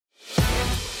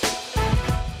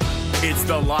It's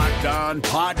the Locked On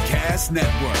Podcast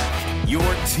Network, your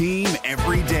team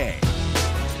every day.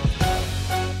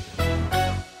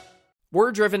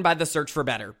 We're driven by the search for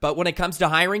better, but when it comes to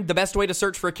hiring, the best way to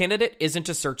search for a candidate isn't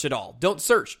to search at all. Don't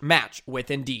search, match with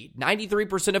Indeed.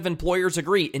 93% of employers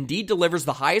agree Indeed delivers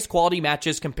the highest quality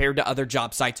matches compared to other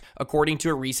job sites, according to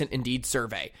a recent Indeed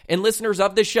survey. And listeners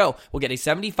of this show will get a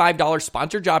 $75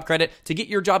 sponsored job credit to get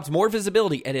your jobs more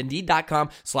visibility at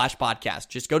Indeed.com/podcast.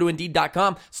 Just go to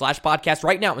Indeed.com/podcast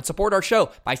right now and support our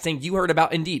show by saying you heard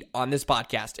about Indeed on this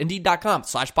podcast.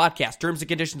 Indeed.com/podcast. Terms and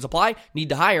conditions apply. Need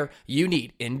to hire? You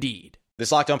need Indeed. This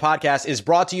Locked On Podcast is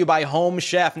brought to you by Home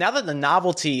Chef. Now that the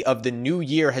novelty of the new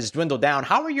year has dwindled down,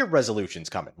 how are your resolutions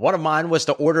coming? One of mine was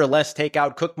to order less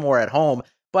takeout, cook more at home,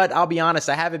 but I'll be honest,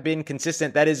 I haven't been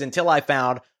consistent. That is until I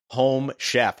found Home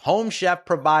Chef. Home Chef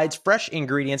provides fresh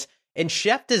ingredients and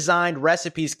chef-designed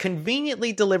recipes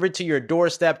conveniently delivered to your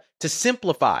doorstep to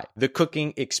simplify the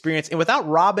cooking experience and without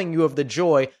robbing you of the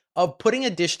joy of putting a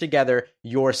dish together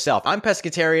yourself. I'm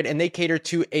pescatarian and they cater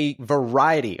to a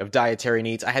variety of dietary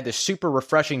needs. I had this super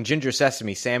refreshing ginger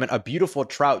sesame salmon, a beautiful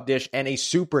trout dish, and a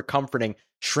super comforting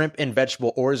shrimp and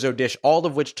vegetable orzo dish, all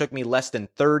of which took me less than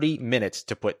 30 minutes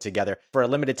to put together. For a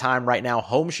limited time right now,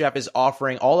 Home Chef is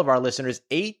offering all of our listeners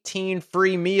 18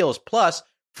 free meals plus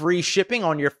free shipping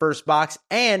on your first box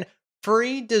and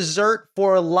free dessert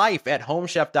for life at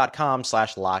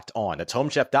homechef.com/locked on. That's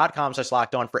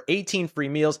homechef.com/locked on for 18 free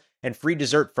meals and free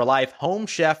dessert for life.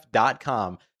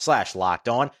 Homechef.com/locked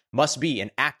on. Must be an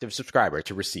active subscriber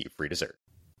to receive free dessert.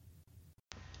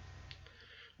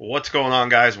 What's going on,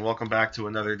 guys? Welcome back to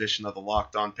another edition of the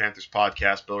Locked On Panthers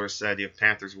podcast. Bill Rossetti of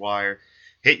Panthers Wire.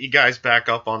 Hit you guys back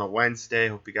up on a Wednesday.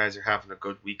 Hope you guys are having a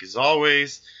good week as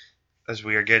always, as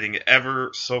we are getting ever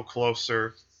so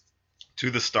closer to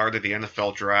the start of the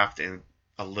NFL draft in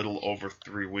a little over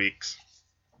 3 weeks.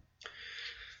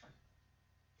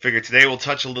 Figure today we'll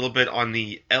touch a little bit on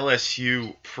the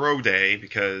LSU Pro Day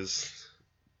because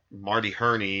Marty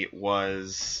Herney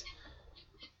was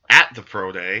at the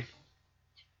Pro Day.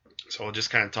 So we'll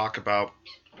just kind of talk about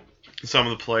some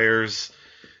of the players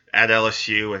at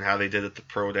LSU and how they did at the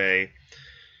Pro Day.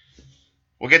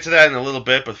 We'll get to that in a little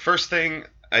bit, but first thing,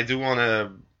 I do want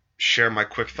to share my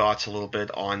quick thoughts a little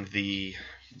bit on the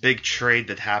big trade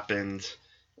that happened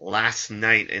last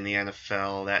night in the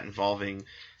NFL, that involving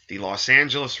the Los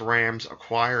Angeles Rams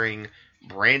acquiring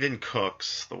Brandon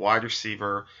Cooks, the wide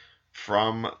receiver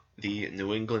from the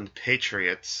New England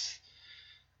Patriots.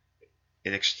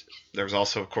 There's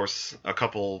also, of course, a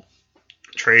couple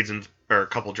trades or a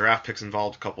couple draft picks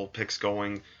involved, a couple picks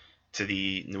going to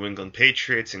the New England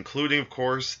Patriots, including, of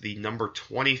course, the number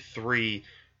 23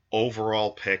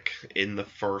 overall pick in the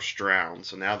first round.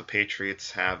 So now the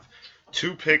Patriots have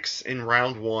 2 picks in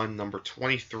round 1, number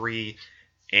 23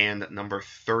 and number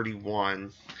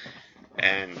 31.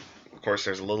 And, of course,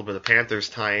 there's a little bit of Panthers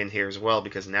tie-in here as well,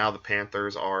 because now the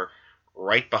Panthers are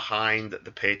right behind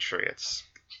the Patriots.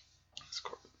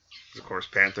 Of course,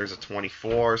 Panthers at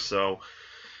 24, so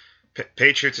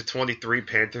Patriots at 23,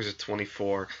 Panthers at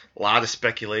 24. A lot of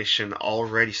speculation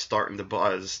already starting to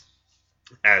buzz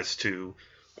as to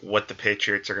what the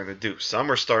Patriots are going to do.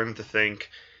 Some are starting to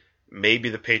think maybe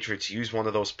the Patriots use one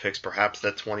of those picks, perhaps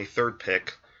that 23rd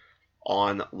pick,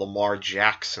 on Lamar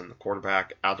Jackson, the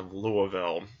quarterback out of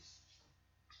Louisville.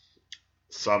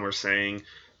 Some are saying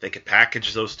they could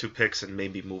package those 2 picks and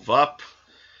maybe move up.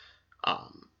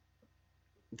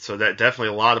 So that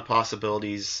definitely a lot of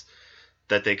possibilities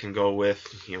that they can go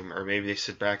with, or maybe they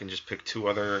sit back and just pick two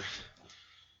other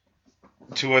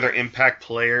impact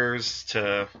players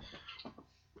to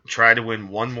try to win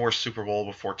one more Super Bowl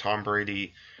before Tom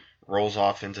Brady rolls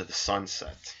off into the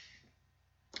sunset.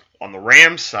 On the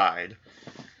Rams side,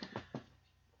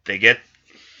 they get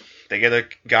a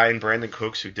guy in Brandon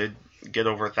Cooks who did get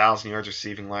over 1,000 yards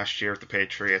receiving last year with the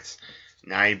Patriots.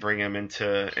 Now you bring him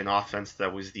into an offense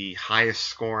that was the highest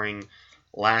scoring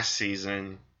last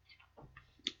season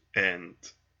and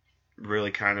really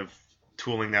kind of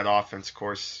tooling that offense. Of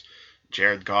course,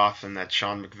 Jared Goff and that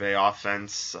Sean McVay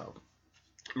offense. So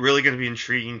really going to be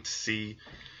intriguing to see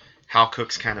how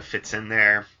Cooks kind of fits in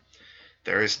there.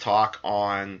 There is talk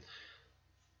on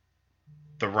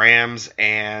the Rams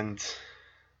and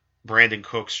Brandon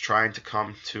Cooks trying to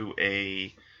come to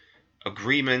a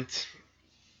agreement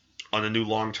on a new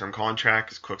long-term contract,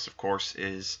 because Cooks, of course,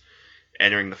 is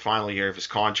entering the final year of his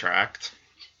contract.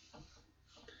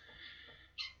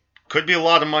 Could be a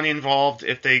lot of money involved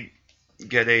if they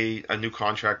get a new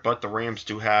contract, but the Rams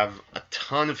do have a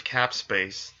ton of cap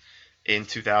space in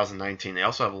 2019. They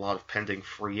also have a lot of pending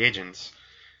free agents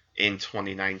in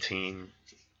 2019.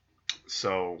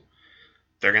 So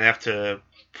They're going to have to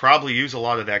probably use a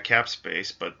lot of that cap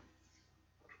space, but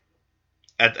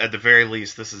at the very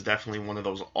least, this is definitely one of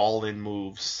those all-in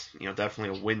moves.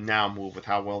 Definitely a win-now move with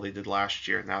how well they did last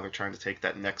year. Now they're trying to take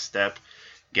that next step,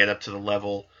 get up to the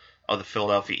level of the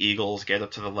Philadelphia Eagles, get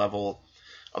up to the level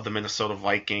of the Minnesota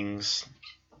Vikings.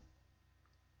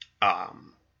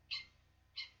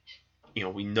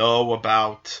 We know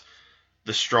about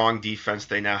the strong defense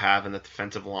they now have in the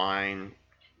defensive line,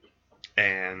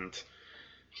 and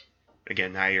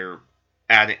again, now you're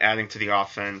adding to the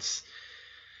offense.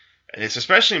 And it's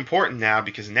especially important now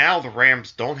because now the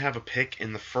Rams don't have a pick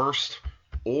in the first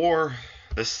or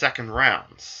the second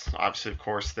rounds. Obviously, of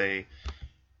course, they,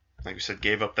 like we said,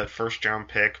 gave up that first round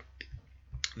pick.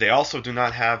 They also do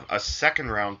not have a second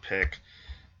round pick.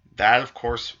 That, of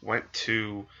course, went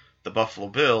to the Buffalo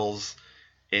Bills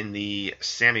in the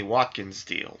Sammy Watkins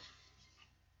deal.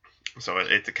 So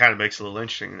it kind of makes it a little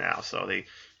interesting now. So they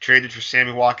traded for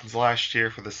Sammy Watkins last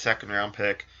year for the second round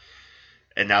pick.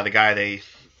 And now the guy they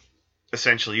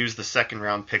essentially used the second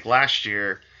round pick last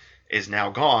year is now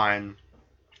gone.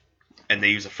 And they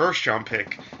use a first round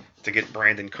pick to get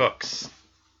Brandon Cooks.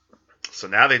 So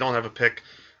now they don't have a pick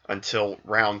until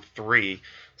round 3.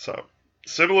 So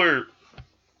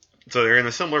they're in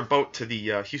a similar boat to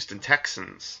the Houston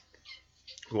Texans,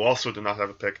 who also do not have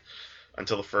a pick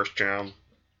until the first round.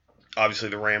 Obviously,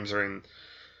 the Rams are in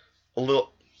a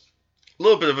little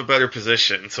bit of a better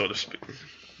position, so to speak,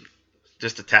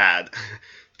 just a tad,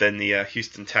 than the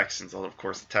Houston Texans. Although, of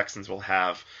course, the Texans will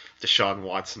have Deshaun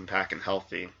Watson back and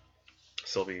healthy,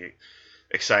 so it'll be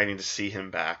exciting to see him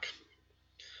back.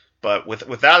 But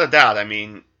without a doubt, I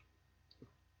mean,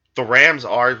 the Rams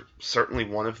are certainly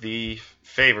one of the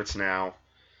favorites now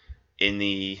in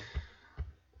the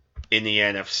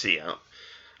NFC.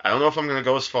 I don't know if I'm going to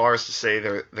go as far as to say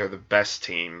they're the best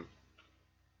team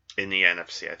in the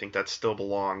NFC. I think that still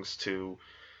belongs to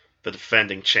the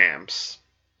defending champs.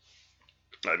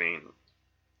 I mean,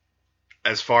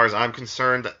 as far as I'm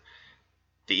concerned,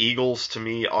 the Eagles to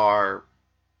me are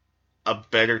a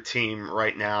better team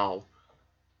right now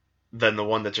than the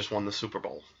one that just won the Super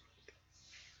Bowl.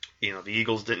 The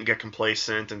Eagles didn't get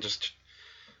complacent and just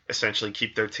essentially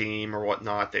keep their team or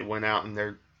whatnot. They went out and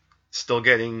they're still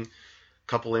getting a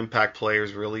couple impact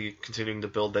players, really continuing to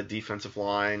build that defensive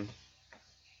line.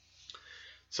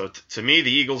 So to me,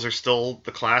 the Eagles are still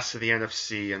the class of the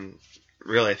NFC, and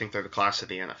really I think they're the class of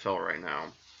the NFL right now.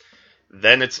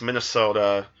 Then it's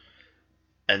Minnesota,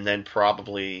 and then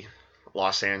probably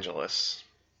Los Angeles.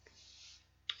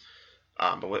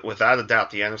 But without a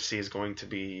doubt, the NFC is going to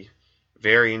be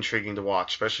very intriguing to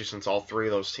watch, especially since all three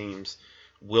of those teams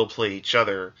will play each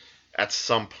other at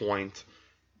some point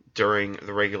during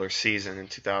the regular season in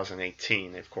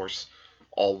 2018. They, of course,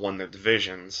 all won their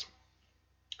divisions.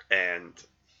 And,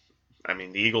 I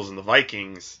mean, the Eagles and the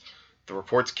Vikings, the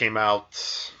reports came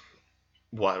out,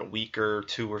 a week or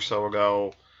two or so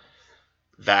ago,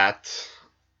 that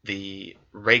the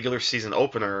regular season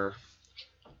opener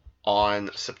on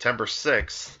September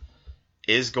 6th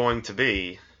is going to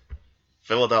be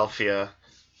Philadelphia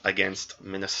against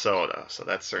Minnesota. So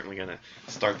that's certainly going to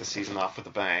start the season off with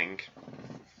a bang.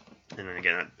 And then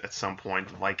again, at some point,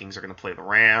 the Vikings are going to play the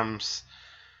Rams.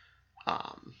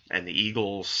 And the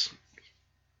Eagles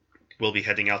will be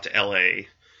heading out to LA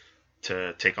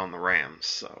to take on the Rams.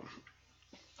 So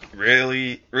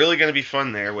really, really going to be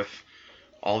fun there with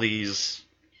all these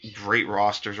great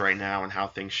rosters right now and how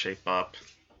things shape up.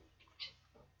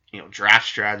 Draft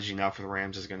strategy now for the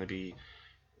Rams is going to be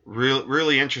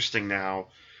really interesting now.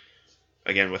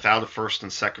 Again, without a first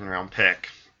and second round pick,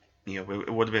 it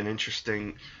would have been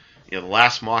interesting. The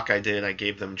last mock I did, I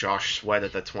gave them Josh Sweat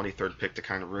at that 23rd pick to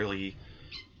kind of really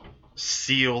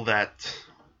seal that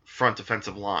front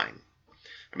defensive line.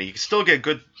 I mean, you can still get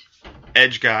good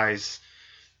edge guys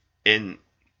in,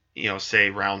 say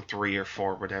round 3 or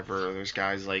 4, whatever. There's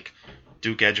guys like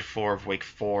Duke Ejiofor of Wake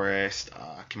Forest,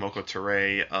 Kimoko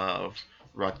Toure of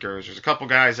Rutgers. There's a couple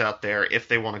guys out there if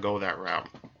they want to go that route.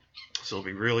 So it'll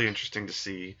be really interesting to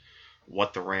see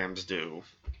what the Rams do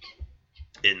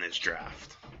in this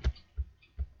draft.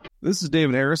 This is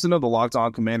David Harrison of the Locked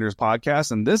On Commanders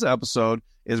podcast, and this episode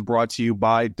is brought to you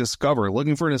by Discover.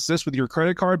 Looking for an assist with your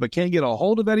credit card but can't get a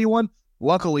hold of anyone?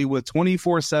 Luckily, with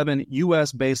 24/7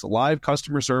 U.S.-based live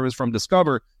customer service from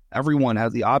Discover, everyone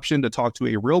has the option to talk to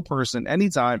a real person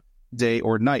anytime, day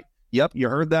or night. Yep, you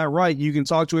heard that right. You can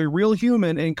talk to a real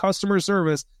human in customer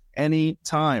service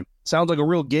anytime. Sounds like a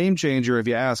real game changer if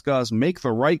you ask us. Make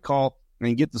the right call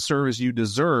and get the service you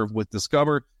deserve with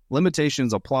Discover.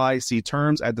 Limitations apply. See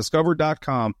terms at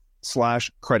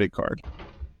discover.com/credit card.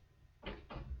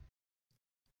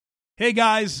 Hey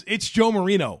guys, it's Joe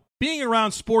Marino. Being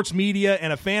around sports media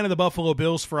and a fan of the Buffalo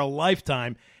Bills for a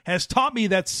lifetime has taught me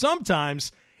that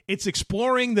sometimes it's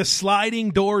exploring the sliding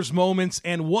doors moments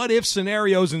and what-if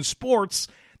scenarios in sports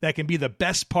that can be the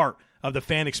best part of the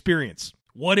fan experience.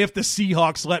 What if the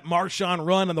Seahawks let Marshawn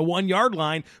run on the 1-yard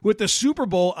line with the Super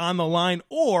Bowl on the line?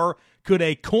 Or could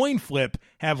a coin flip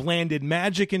have landed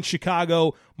Magic in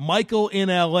Chicago, Michael in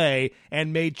LA,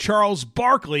 and made Charles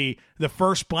Barkley the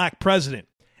first black president?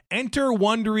 Enter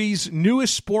Wondery's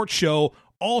newest sports show,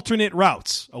 Alternate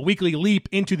Routes, a weekly leap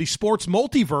into the sports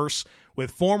multiverse with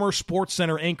former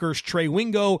SportsCenter anchors Trey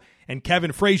Wingo and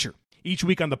Kevin Frazier. Each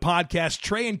week on the podcast,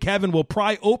 Trey and Kevin will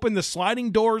pry open the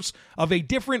sliding doors of a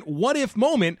different what-if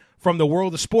moment from the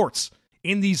world of sports.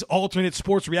 In these alternate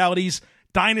sports realities,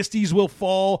 dynasties will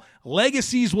fall,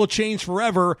 legacies will change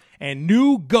forever, and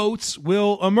new GOATs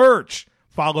will emerge.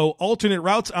 Follow Alternate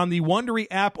Routes on the Wondery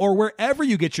app or wherever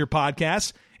you get your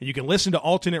podcasts, and you can listen to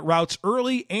Alternate Routes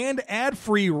early and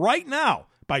ad-free right now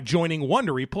by joining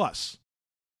Wondery Plus.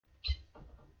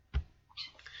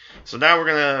 So now we're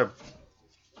going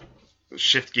to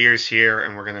shift gears here,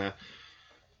 and we're going to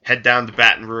head down to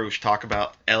Baton Rouge, talk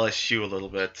about LSU a little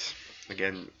bit.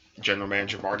 Again, General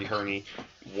Manager Marty Herney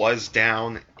was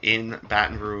down in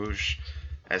Baton Rouge,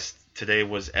 as today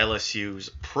was LSU's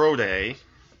Pro Day.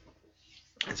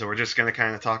 And so we're just going to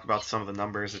kind of talk about some of the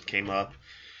numbers that came up,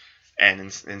 and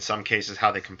in some cases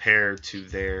how they compared to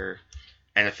their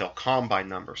NFL Combine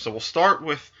numbers. So we'll start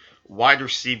with wide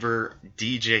receiver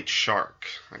DJ Chark,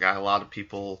 a guy a lot of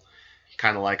people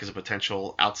kind of like as a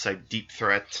potential outside deep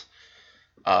threat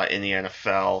in the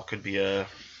NFL. Could be a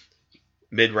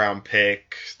mid-round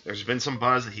pick. There's been some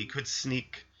buzz that he could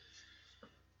sneak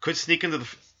into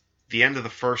the end of the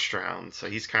first round. So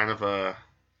he's kind of a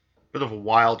bit of a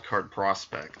wild card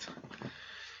prospect.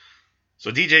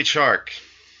 So DJ Chark,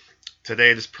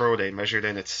 today at his pro day, measured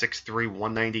in at 6'3",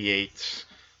 198,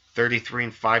 33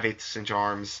 5/8 inch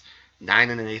arms, 9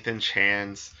 1/8 inch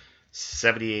hands,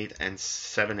 78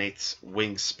 7/8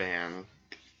 wingspan.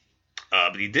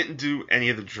 But he didn't do any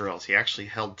of the drills. He actually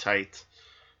held tight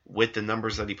with the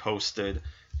numbers that he posted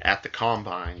at the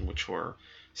Combine, which were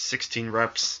 16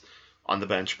 reps on the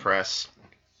bench press,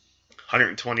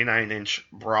 129-inch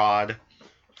broad,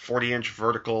 40-inch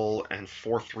vertical, and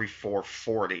 4.34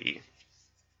 40.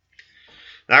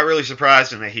 Not really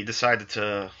surprising that he decided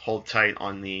to hold tight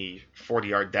on the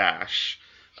 40-yard dash.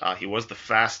 He was the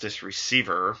fastest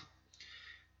receiver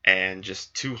and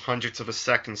just 0.02 of a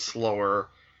second slower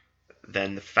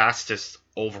than the fastest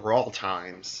overall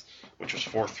times, which was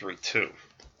 4.32.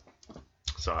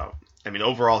 So, I mean,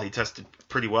 overall he tested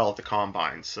pretty well at the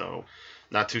Combine, so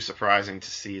not too surprising to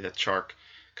see that Chark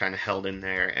kind of held in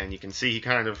there. And you can see he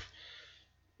kind of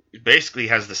basically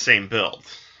has the same build,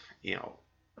 you know,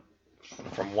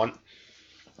 from one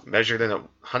measured in at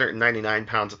 199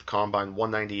 pounds at the Combine,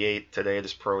 198 today at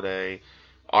his pro day.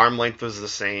 Arm length was the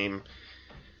same.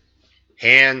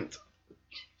 Hand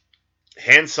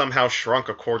somehow shrunk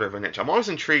 1/4 inch. I'm always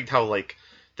intrigued how like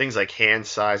things like hand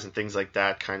size and things like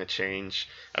that kind of change.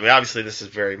 I mean, obviously this is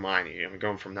very minor. I'm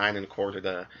going from 9 1/4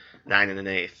 to 9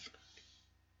 1/8.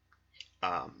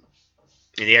 And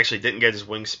he actually didn't get his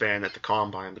wingspan at the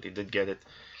Combine, but he did get it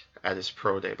at his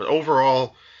pro day. But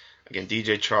overall, again,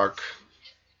 DJ Chark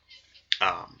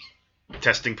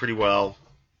testing pretty well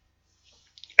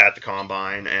at the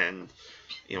Combine, and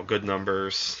you know, good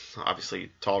numbers.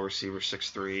 Obviously, tall receiver,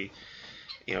 6'3".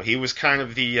 You know, he was kind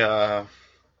of the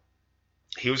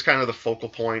focal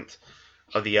point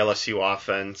of the LSU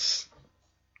offense.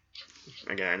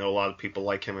 Again, I know a lot of people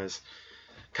like him as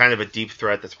kind of a deep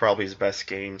threat. That's probably his best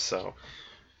game. So,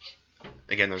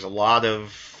 again, there's a lot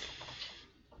of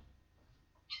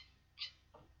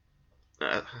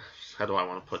how do I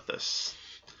want to put this?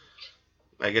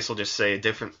 I guess I'll just say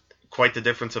quite the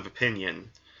difference of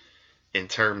opinion in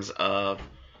terms of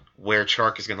where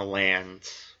Chark is going to land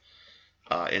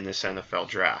in this NFL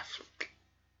draft.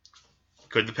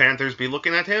 Could the Panthers be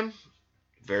looking at him?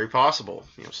 Very possible.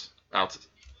 You know,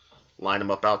 line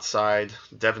him up outside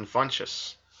Devin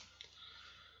Funchess.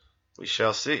 We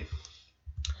shall see.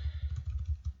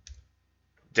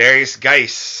 Darius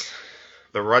Geis,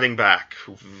 the running back,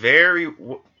 who very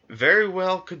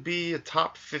well could be a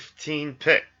top 15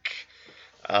 pick.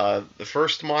 The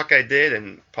first mock I did,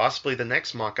 and possibly the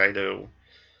next mock I do,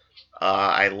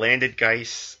 I landed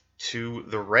Geis to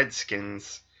the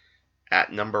Redskins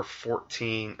at number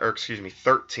 13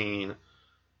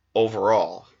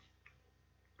 overall.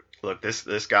 Look,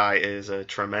 this guy is a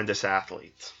tremendous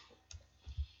athlete.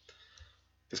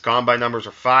 His combine numbers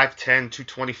are 5'10",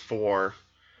 224,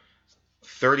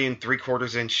 30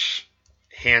 3/4 inch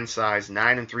hand size,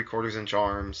 9 3/4 inch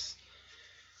arms,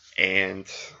 and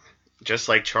just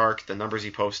like Chark, the numbers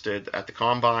he posted at the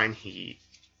combine, he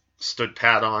stood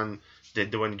pat on,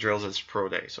 did doing drills at his pro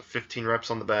day. So 15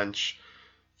 reps on the bench,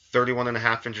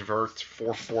 31.5 inch vert,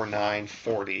 4.49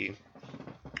 40,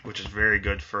 which is very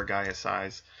good for a guy his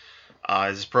size.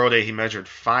 His pro day, he measured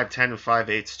 5'10 and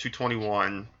 5/8,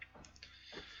 221.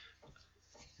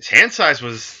 His hand size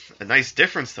was a nice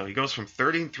difference, though. He goes from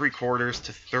 30 3/4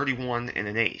 to 31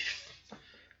 1/8.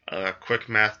 Quick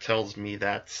math tells me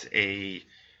that's a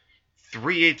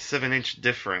 3/8 of an inch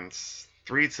difference,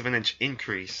 3/8 of an inch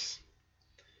increase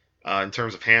in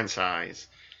terms of hand size.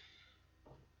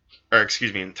 Or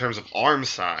excuse me, in terms of arm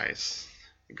size,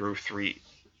 it grew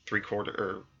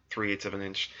 3/8 of an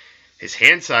inch. His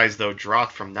hand size, though,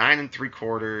 dropped from 9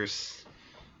 3/4.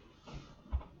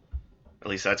 At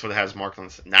least that's what it has marked on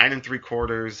this. 9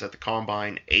 3/4 at the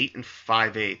combine, 8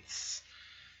 5/8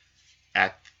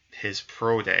 at his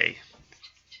pro day,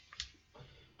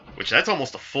 which that's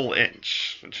almost a full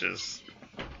inch, which is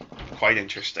quite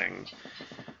interesting.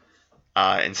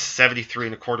 And 73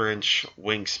 1/4 inch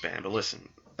wingspan. But listen,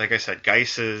 like I said,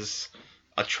 Geis is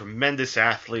a tremendous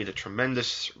athlete, a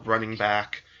tremendous running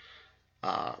back.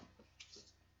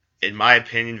 In my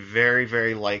opinion, very,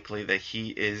 very likely that he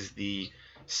is the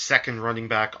second running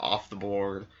back off the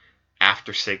board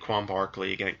after Saquon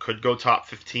Barkley. Again, it could go top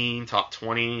 15, top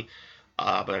 20,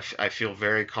 but I feel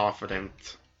very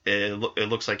confident. It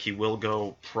looks like he will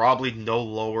go probably no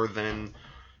lower than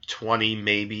 20,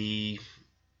 maybe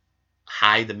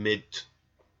high to mid,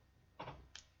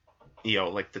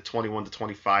 like the 21 to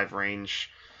 25 range.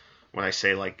 When I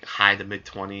say like high to mid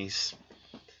 20s.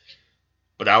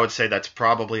 But I would say that's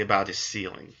probably about his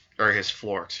ceiling, or his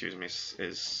floor, excuse me,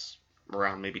 is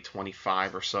around maybe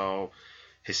 25 or so.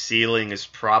 His ceiling is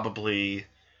probably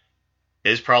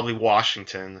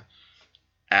Washington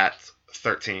at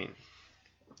 13.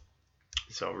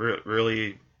 So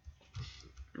really,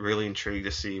 really intrigued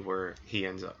to see where he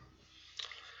ends up.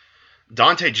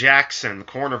 Dante Jackson,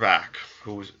 cornerback,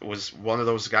 who was one of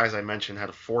those guys I mentioned, had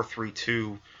a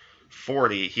 4.32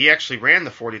 40. He actually ran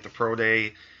the 40 at the pro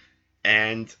day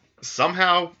and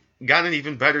somehow got an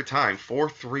even better time,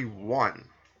 4.31.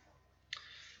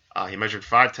 He measured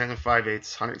 5'10 and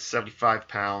 5/8, 175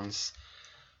 pounds,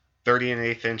 30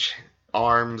 1/8 inch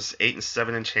arms, 8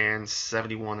 7 inch hands,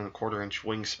 71 1/4 inch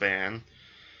wingspan.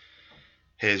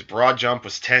 His broad jump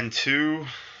was 10.2,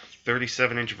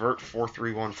 37 inch vert,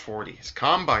 4.31 40. His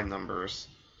combine numbers: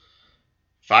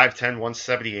 5'10",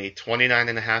 178,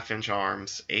 29.5 inch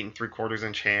arms, 8 3/4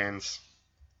 inch hands,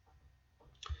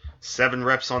 7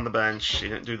 reps on the bench. He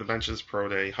didn't do the benches pro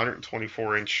day.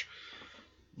 124 inch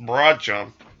broad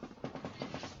jump,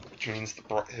 which means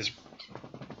his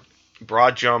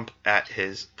broad jump at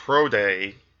his pro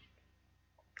day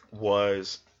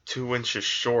was 2 inches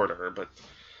shorter, but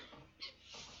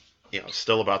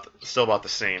still about the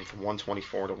same, from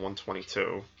 124 to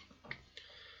 122.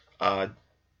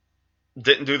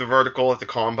 Didn't do the vertical at the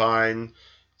combine,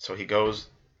 so he goes,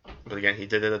 but again, he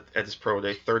did it at his pro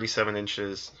day, 37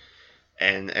 inches,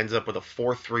 and ends up with a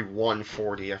 4.31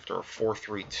 40 after a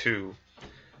 4.32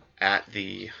 at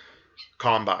the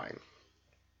combine.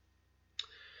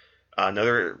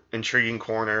 Another intriguing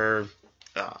corner,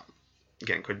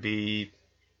 again, could be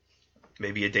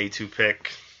maybe a day 2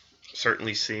 pick.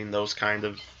 Certainly seeing those kinds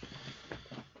of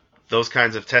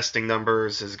testing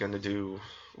numbers is going to do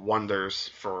wonders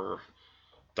for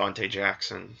Dante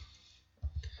Jackson.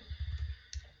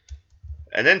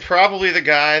 And then probably the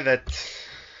guy that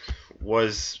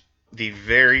was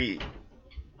he's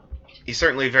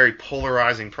certainly a very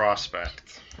polarizing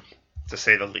prospect, to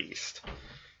say the least.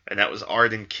 And that was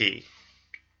Arden Key.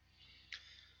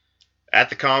 At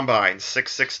the combine,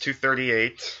 6'6",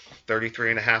 238,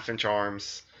 33.5 inch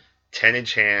arms, 10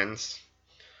 inch hands,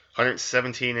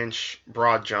 117 inch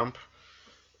broad jump,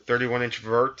 31 inch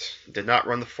vert. Did not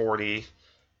run the 40,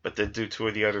 but did do 2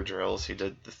 of the other drills. He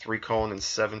did the 3 cone in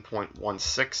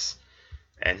 7.16,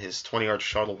 and his 20-yard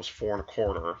shuttle was 4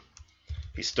 1/4.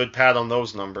 He stood pat on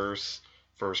those numbers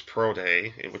for his pro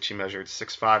day, in which he measured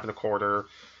 6'5 1/4,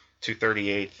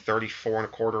 238, 34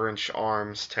 1/4 inch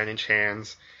arms, 10 inch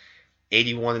hands,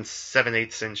 81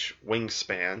 7/8 inch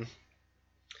wingspan.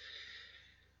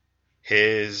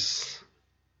 His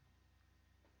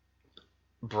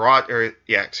broad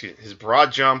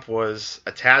jump was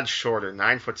a tad shorter,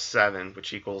 9'7",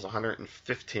 which equals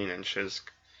 115 inches.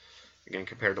 Again,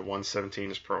 compared to 117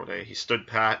 his pro day. He stood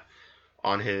pat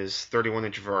on his 31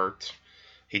 inch vert.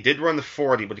 He did run the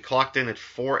 40, but he clocked in at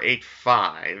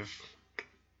 4.85.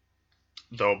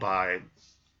 Though by a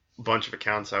bunch of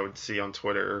accounts I would see on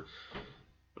Twitter,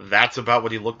 that's about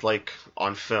what he looked like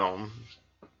on film.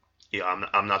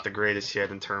 I'm not the greatest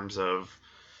yet in terms of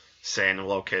saying,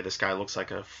 well, okay, this guy looks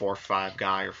like a 4.5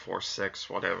 guy or 4.6,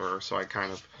 whatever. So I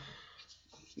kind of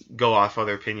go off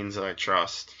other opinions that I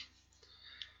trust.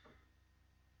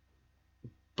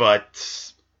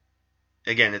 But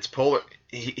again, it's polar.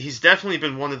 He's definitely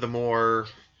been one of the more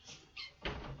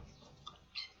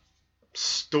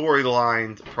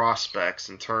storylined prospects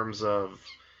in terms of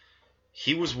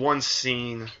he was once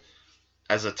seen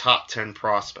as a top 10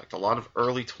 prospect. A lot of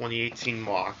early 2018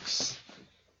 mocks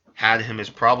had him as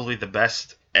probably the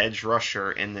best edge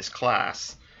rusher in this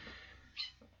class.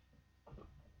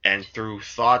 And through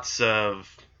thoughts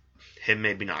of him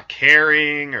maybe not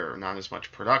carrying or not as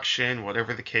much production,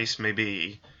 whatever the case may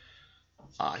be,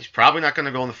 he's probably not going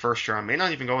to go in the first round, may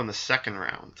not even go in the second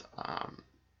round.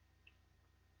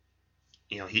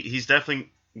 He's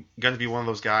definitely going to be one of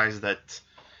those guys that,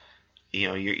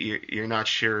 you're not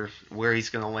sure where he's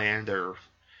going to land or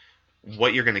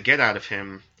what you're going to get out of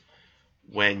him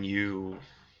when you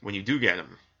do get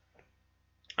him.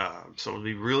 So it'll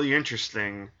be really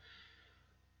interesting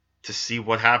to see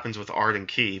what happens with Arden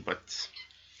Key, but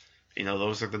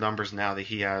those are the numbers now that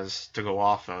he has to go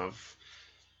off of,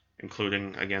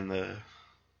 including again the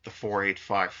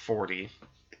 4.85 40.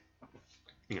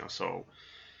 So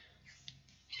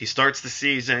he starts the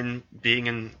season being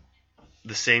in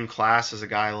the same class as a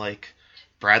guy like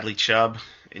Bradley Chubb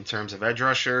in terms of edge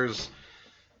rushers.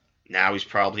 Now he's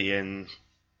probably in,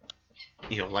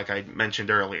 like I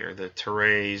mentioned earlier, the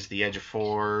Terrays, the Edge of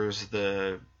Fours,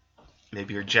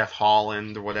 maybe your Jeff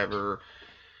Holland or whatever.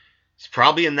 He's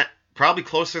probably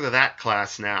closer to that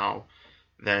class now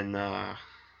than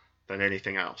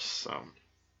anything else. So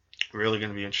really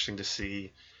going to be interesting to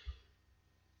see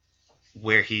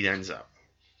where he ends up.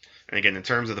 And again, in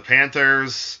terms of the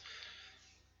Panthers,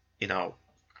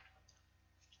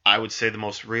 I would say the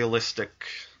most realistic,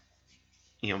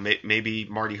 maybe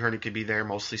Marty Herney could be there,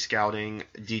 mostly scouting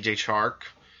DJ Chark.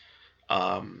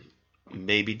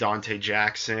 Maybe Dante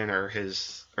Jackson or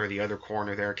the other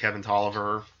corner there, Kevin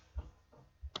Tolliver.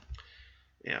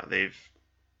 They've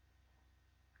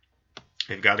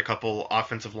got a couple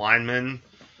offensive linemen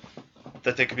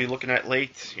that they could be looking at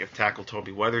late. You have tackle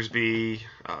Toby Weathersby,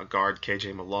 guard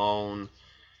KJ Malone,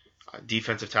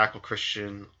 defensive tackle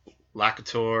Christian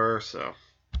Lacouture. So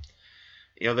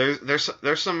there's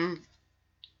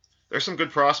some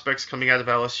good prospects coming out of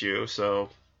LSU. So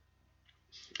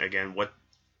again, what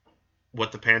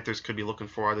the Panthers could be looking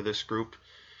for out of this group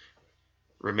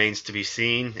remains to be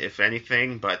seen, if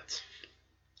anything. But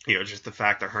just the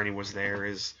fact that Herney was there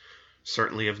is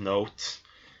certainly of note,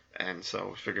 and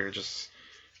so I figure just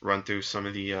run through some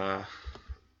of the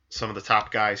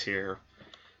top guys here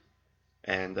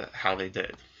and how they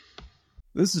did.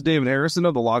 This is David Harrison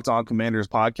of the Locked On Commanders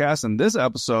podcast, and this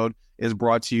episode is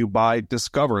brought to you by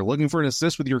Discover. Looking for an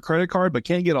assist with your credit card but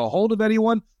can't get a hold of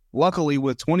anyone? Luckily,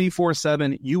 with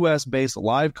 24/7 U.S.-based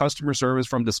live customer service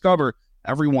from Discover,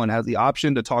 everyone has the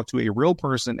option to talk to a real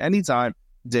person anytime,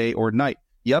 day or night.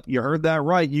 Yep, you heard that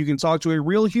right. You can talk to a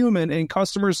real human in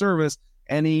customer service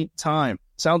anytime.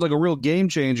 Sounds like a real game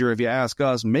changer if you ask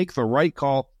us. Make the right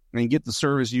call and get the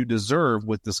service you deserve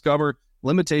with Discover.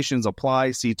 Limitations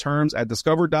apply. See terms at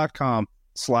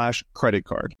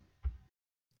discover.com/creditcard.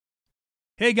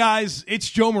 Hey guys, it's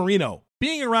Joe Marino.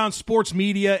 Being around sports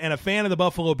media and a fan of the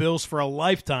Buffalo Bills for a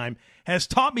lifetime has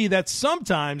taught me that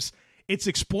sometimes it's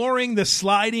exploring the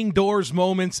sliding doors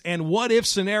moments and what-if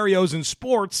scenarios in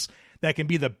sports that can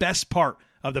be the best part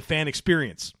of the fan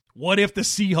experience. What if the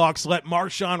Seahawks let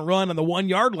Marshawn run on the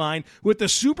 1-yard line with the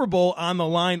Super Bowl on the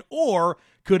line? Or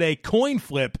could a coin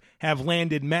flip have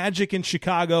landed Magic in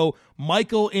Chicago,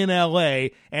 Michael in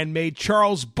L.A., and made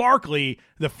Charles Barkley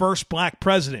the first black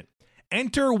president?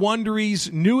 Enter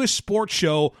Wondery's newest sports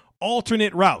show,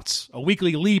 Alternate Routes, a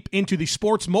weekly leap into the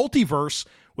sports multiverse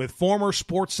with former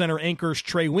SportsCenter anchors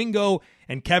Trey Wingo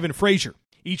and Kevin Frazier.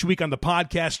 Each week on the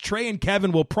podcast, Trey and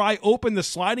Kevin will pry open the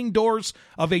sliding doors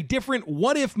of a different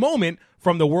what-if moment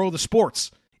from the world of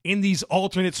sports. In these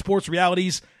alternate sports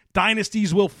realities,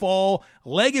 dynasties will fall,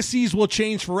 legacies will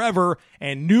change forever,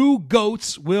 and new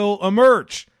GOATs will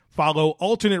emerge. Follow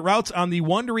Alternate Routes on the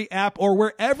Wondery app or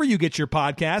wherever you get your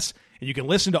podcasts, and you can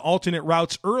listen to Alternate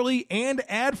Routes early and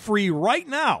ad-free right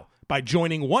now by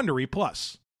joining Wondery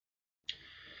Plus.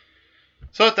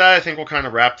 So with that, I think we'll kind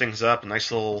of wrap things up. A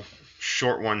nice little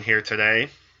short one here today.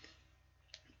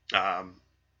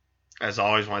 As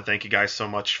always, I want to thank you guys so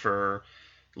much for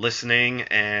listening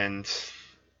and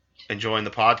enjoying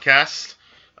the podcast.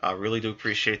 Really do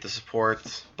appreciate the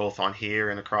support, both on here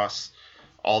and across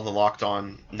all the Locked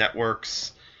On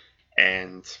networks.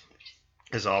 And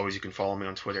As always, you can follow me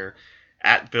on Twitter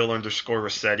at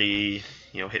Bill_Rossetti.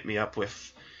 Hit me up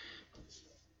with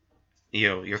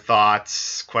your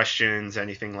thoughts, questions,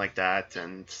 anything like that,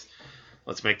 and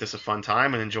let's make this a fun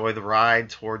time and enjoy the ride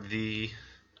toward the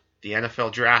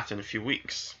NFL draft in a few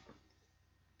weeks.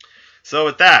 So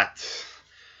with that,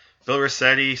 Bill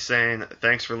Rossetti saying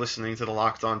thanks for listening to the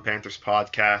Locked On Panthers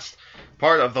podcast,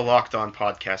 part of the Locked On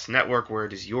Podcast Network, where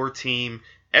it is your team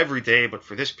every day. But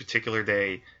for this particular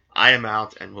day, I am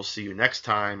out, and we'll see you next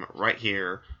time right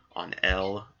here on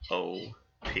LOP.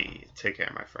 Take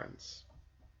care, my friends.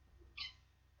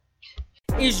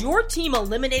 Is your team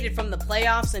eliminated from the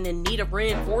playoffs and in need of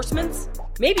reinforcements?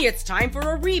 Maybe it's time for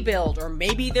a rebuild, or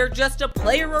maybe they're just a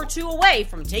player or two away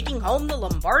from taking home the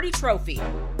Lombardi Trophy.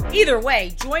 Either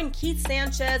way, join Keith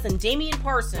Sanchez and Damian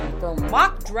Parson for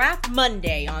Mock Draft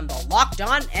Monday on the Locked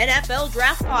On NFL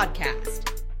Draft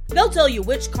Podcast. They'll tell you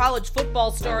which college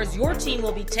football stars your team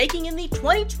will be taking in the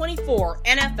 2024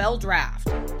 NFL Draft.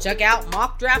 Check out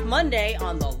Mock Draft Monday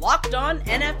on the Locked On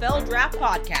NFL Draft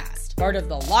Podcast, part of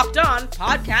the Locked On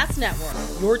Podcast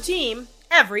Network, your team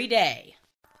every day.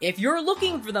 If you're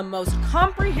looking for the most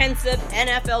comprehensive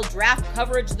NFL draft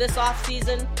coverage this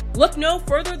offseason, look no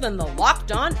further than the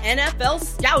Locked On NFL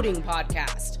Scouting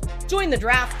Podcast. Join the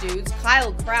draft dudes,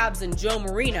 Kyle Krabs and Joe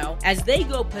Marino, as they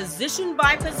go position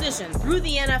by position through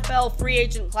the NFL free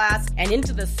agent class and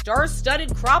into the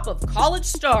star-studded crop of college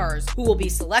stars who will be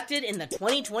selected in the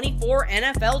 2024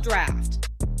 NFL Draft.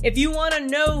 If you want to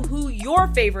know who your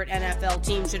favorite NFL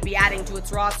team should be adding to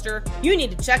its roster, you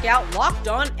need to check out Locked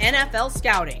On NFL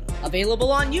Scouting,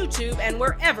 available on YouTube and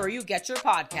wherever you get your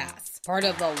podcasts. Part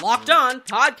of the Locked On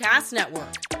Podcast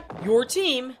Network, your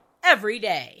team every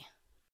day.